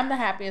around them. I'm the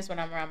happiest when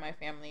I'm around my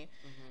family.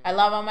 I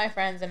love all my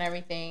friends and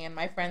everything, and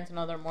my friends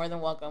know they're more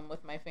than welcome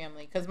with my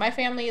family, because my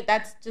family,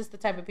 that's just the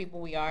type of people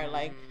we are.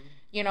 Like,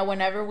 you know,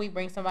 whenever we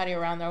bring somebody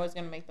around, they're always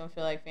going to make them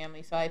feel like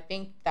family. So I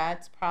think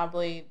that's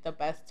probably the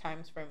best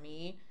times for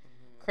me.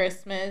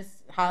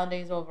 Christmas,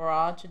 holidays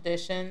overall,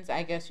 traditions,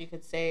 I guess you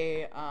could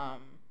say, I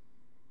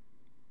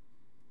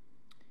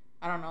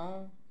don't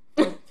know,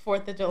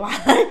 4th of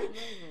July.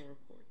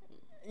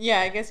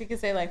 Yeah, I guess you could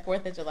say like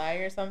 4th of July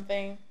or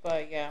something.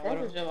 But yeah.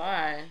 4th of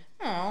July.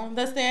 Oh,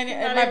 that's my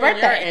Not birthday. even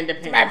your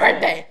Independence My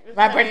birthday. Day.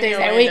 My birthday's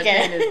that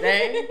weekend. Independence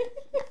Day.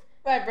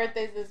 My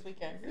birthday's this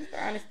weekend. Is this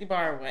the honesty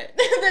bar or what?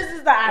 This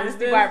is the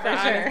honesty bar for sure.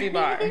 Honesty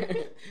bar.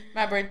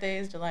 My birthday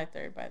is July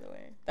 3rd, by the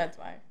way. That's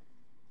why.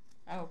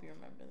 I hope you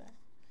remember that.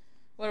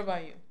 What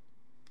about you?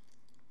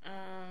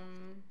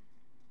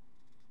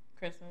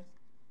 Christmas.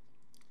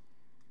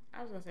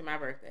 I was gonna say my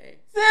birthday.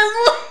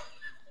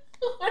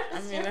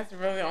 I mean, that's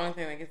really the only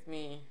thing that gets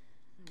me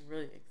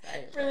really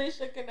excited. Really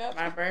shooken up.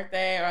 My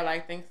birthday or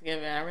like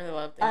Thanksgiving. I really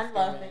love Thanksgiving.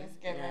 I love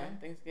Thanksgiving. Yeah,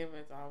 Thanksgiving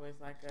is always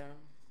like a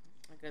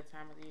good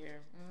time of the year.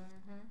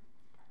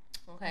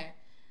 Mm-hmm. Okay.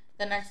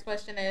 The next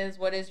question is,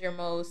 what is your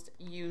most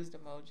used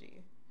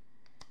emoji?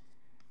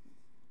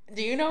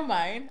 Do you know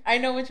mine? I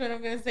know which one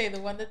I'm gonna say. The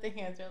one that the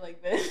hands are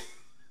like this.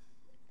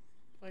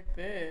 Like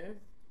this.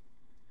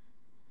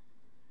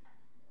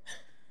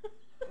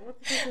 What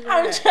the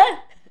fuck is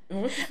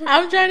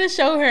I'm trying to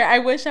show her. I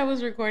wish I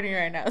was recording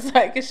right now so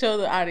I could show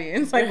the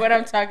audience like what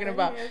I'm talking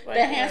about. Like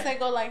the hands that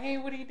go like, "Hey,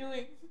 what are you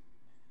doing?"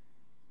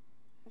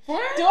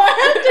 What? Do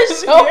I have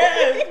to show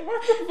Yes. you?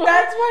 What the fuck?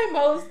 That's my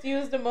most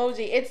used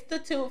emoji. It's the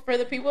two, for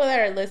the people that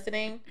are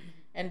listening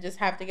and just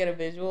have to get a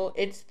visual,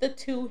 it's the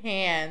two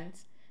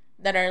hands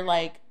that are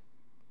like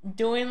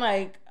doing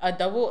like a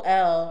double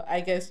L,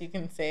 I guess you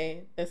can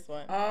say. This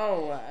one.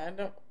 Oh, I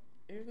don't.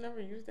 You've never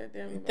used that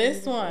damn emoji This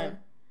before. one.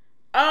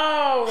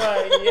 Oh,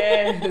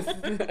 yes.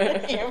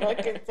 You're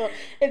fucking so.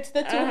 It's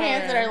the two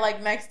hands that are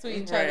like next to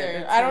each Right, other.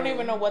 the I don't two.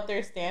 even know what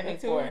they're standing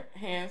The two for.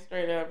 hands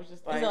straight up. It's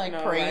just like, Is it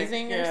like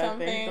praising or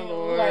something? Thank the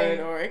Lord, Like-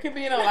 or it could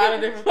be in a lot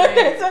of different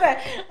That's things.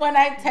 what when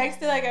I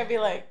text it, like I'd be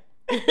like,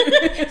 so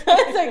it's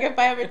like if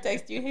I ever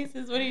text you, "Hey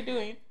sis, what are you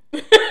doing?"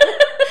 That's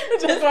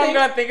what I'm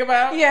gonna think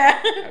about. Yeah.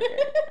 Okay,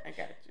 I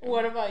got you.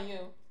 What about you?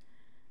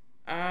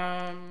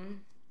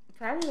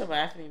 Probably the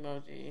laughing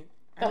emoji.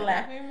 The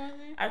laughing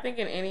emoji? I think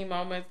in any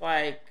moments,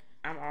 like,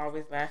 I'm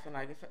always laughing.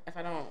 Like, if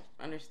I don't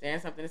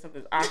understand something, if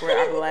something's awkward,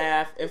 I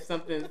laugh. If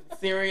something's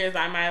serious,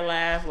 I might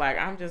laugh. Like,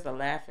 I'm just a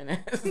laughing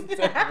ass. I'm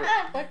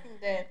fucking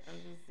dead. I'm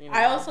just,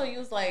 I also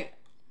use like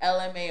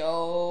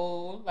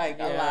LMAO like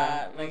a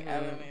lot, like Mhm.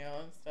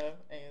 LMAO and stuff.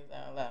 I use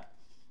that a lot.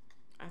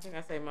 I think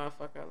I say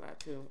motherfucker a lot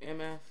too.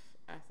 MF,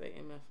 I say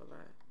MF a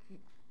lot.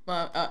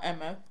 Well,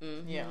 MF.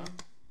 Mm-hmm. Yeah.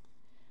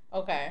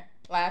 Okay.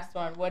 Last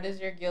one. What is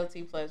your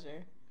guilty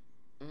pleasure?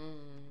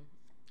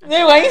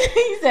 Wait,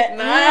 he said,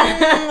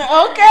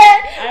 okay.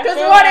 Because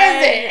what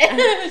is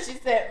it? She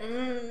said,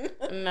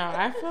 No,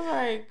 I feel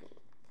like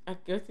a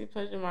guilty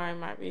pleasure of mine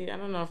might be, I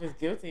don't know if it's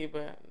guilty,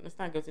 but it's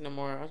not guilty no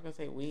more. I was going to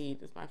say weed.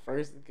 It's my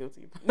first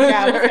guilty pleasure.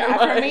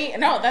 Yeah, for me,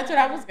 no, that's what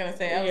I was going to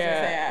say. I was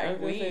going to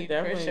say weed,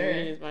 definitely for sure.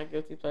 weed is my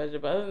guilty pleasure.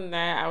 But other than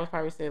that, I would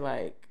probably say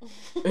like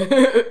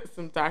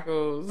some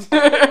tacos,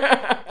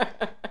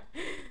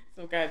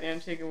 some goddamn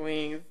chicken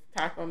wings,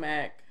 Taco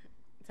Mac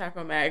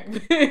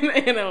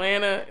in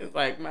Atlanta is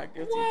like my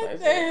guilty pleasure. What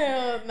the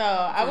hell? No,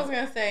 I was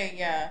going to say,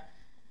 yeah.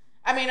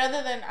 I mean,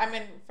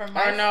 from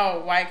my... Or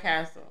no, White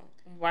Castle.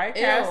 White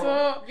Ew,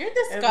 Castle. you're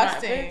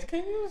disgusting. Bitch,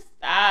 can you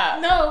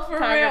stop? No, for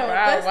real.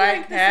 That's White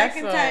like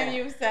Castle. the second time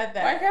you've said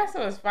that. White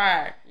Castle is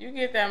fire. You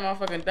get that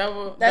motherfucking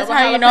double. That's double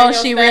how you know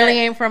jalapeno she stack. really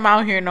ain't from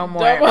out here no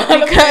more. Double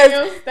Because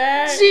jalapeno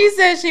stack. she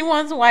said she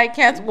wants White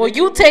Castle. Well,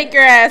 you take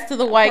your ass to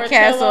the White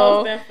Portillo's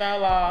Castle. that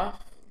fell off.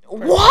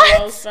 What?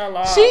 Portillo's fell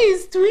off.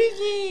 She's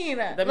tweaking.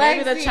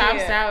 Maybe the Lexi. chopped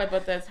salad,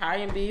 but the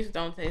Italian beefs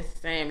don't taste the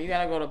same. You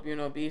gotta go to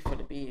Buno Beef for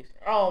the beef.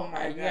 Oh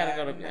my god. You gotta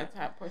go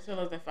to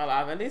Portillo's that fell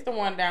off. At least the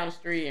one down the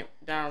street,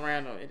 down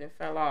Randall, it didn't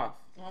fell off.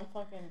 I'm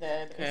fucking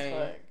dead Okay.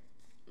 as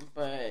fuck.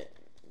 But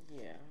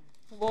yeah.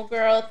 Well,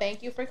 girl,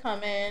 thank you for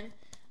coming.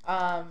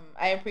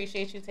 I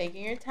appreciate you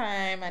taking your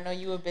time. I know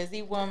you a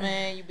busy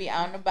woman. You be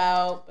out and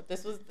about, but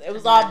it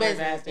was all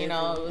business, you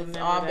know. It was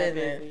all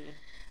business. Busy.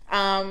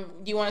 Do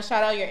you want to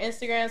shout out your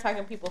Instagrams? How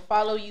can people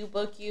follow you,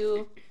 book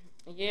you?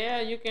 Yeah,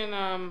 you can.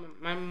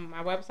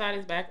 My website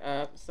is back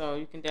up, so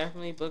you can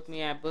definitely book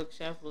me at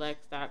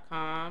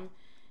bookcheflex.com,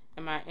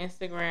 and my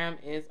Instagram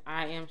is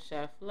I am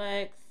Chef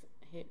Lex.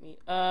 Hit me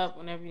up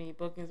whenever you need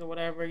bookings or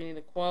whatever. You need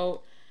a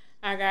quote,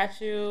 I got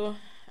you.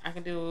 I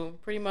can do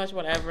pretty much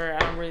whatever. I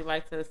don't really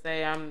like to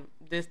say I'm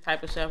this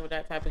type of chef or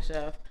that type of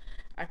chef.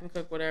 I can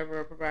cook whatever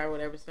or provide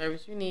whatever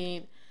service you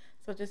need.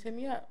 So just hit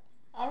me up.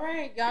 All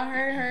right, y'all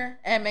heard her.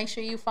 And make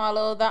sure you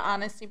follow The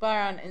Honesty Bar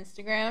on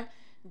Instagram,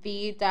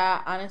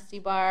 the.honesty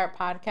bar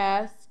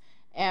podcast,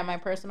 and my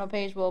personal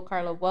page, Will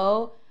Carla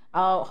Woe.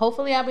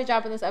 Hopefully, I'll be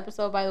dropping this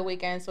episode by the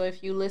weekend. So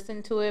if you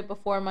listen to it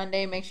before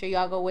Monday, make sure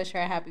y'all go wish her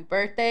a happy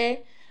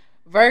birthday.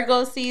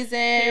 Virgo season.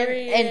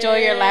 Period. Enjoy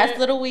your last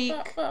little week.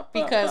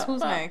 Because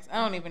who's next? I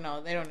don't even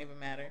know. They don't even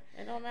matter.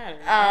 It don't matter.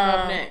 I'm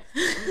up next.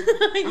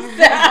 He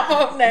said I'm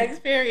up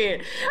next,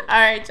 period. All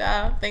right,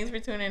 y'all. Thanks for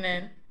tuning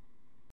in.